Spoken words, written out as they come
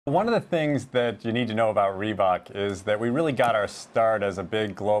One of the things that you need to know about Reebok is that we really got our start as a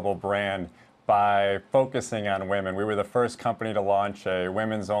big global brand by focusing on women. We were the first company to launch a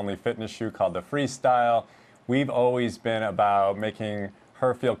women's-only fitness shoe called the Freestyle. We've always been about making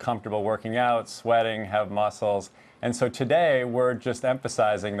her feel comfortable working out, sweating, have muscles. And so today we're just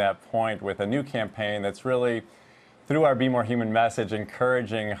emphasizing that point with a new campaign that's really, through our Be More Human message,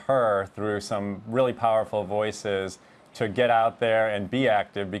 encouraging her through some really powerful voices to get out there and be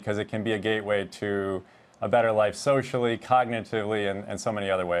active, because it can be a gateway to a better life socially, cognitively, and so many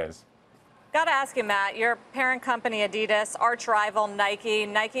other ways. Got to ask you, Matt, your parent company, Adidas, arch rival Nike.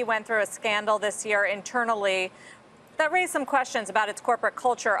 Nike went through a scandal this year internally that raised some questions about its corporate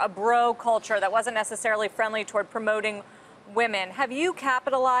culture, a bro culture that wasn't necessarily friendly toward promoting women. Have you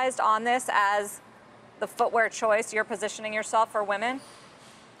capitalized on this as the footwear choice you're positioning yourself for women?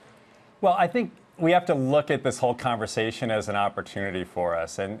 Well, I think we have to look at this whole conversation as an opportunity for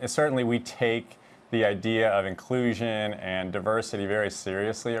us. And certainly we take the idea of inclusion and diversity very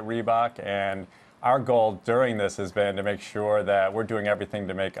seriously at Reebok. And our goal during this has been to make sure that we're doing everything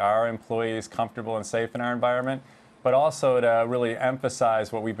to make our employees comfortable and safe in our environment, but also to really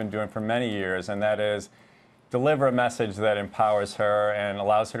emphasize what we've been doing for many years, and that is deliver a message that empowers her and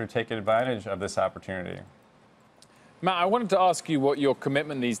allows her to take advantage of this opportunity. Matt, I wanted to ask you what your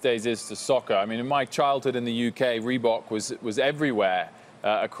commitment these days is to soccer. I mean, in my childhood in the UK, Reebok was everywhere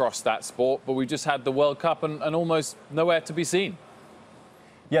across that sport, but we just had the World Cup and almost nowhere to be seen.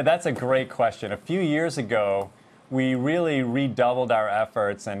 Yeah, that's a great question. A few years ago, we really redoubled our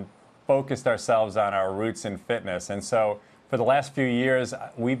efforts and focused ourselves on our roots in fitness. And so for the last few years,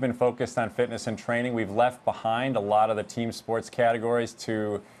 we've been focused on fitness and training. We've left behind a lot of the team sports categories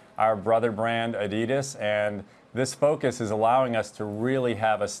to our brother brand, Adidas, and this focus is allowing us to really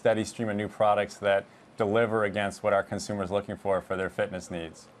have a steady stream of new products that deliver against what our consumers are looking for their fitness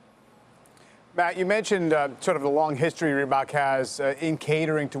needs. Matt, you mentioned sort of the long history Reebok has in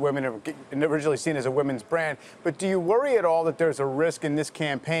catering to women, originally seen as a women's brand. But do you worry at all that there's a risk in this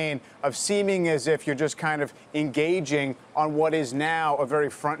campaign of seeming as if you're just kind of engaging on what is now a very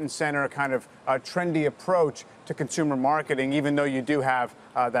front and center kind of trendy approach to consumer marketing, even though you do have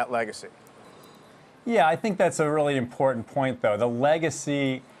that legacy? Yeah, I think that's a really important point, though. The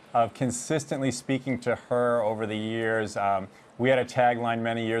legacy of consistently speaking to her over the years. We had a tagline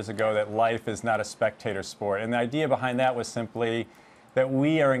many years ago that life is not a spectator sport. And the idea behind that was simply that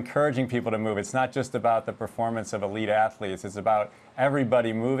we are encouraging people to move. It's not just about the performance of elite athletes. It's about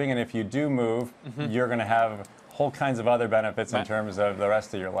everybody moving. And if you do move, you're going to have whole kinds of other benefits in terms of the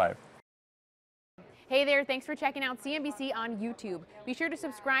rest of your life. Hey there, thanks for checking out CNBC on YouTube. Be sure to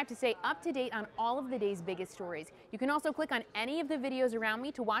subscribe to stay up to date on all of the day's biggest stories. You can also click on any of the videos around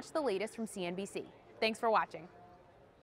me to watch the latest from CNBC. Thanks for watching.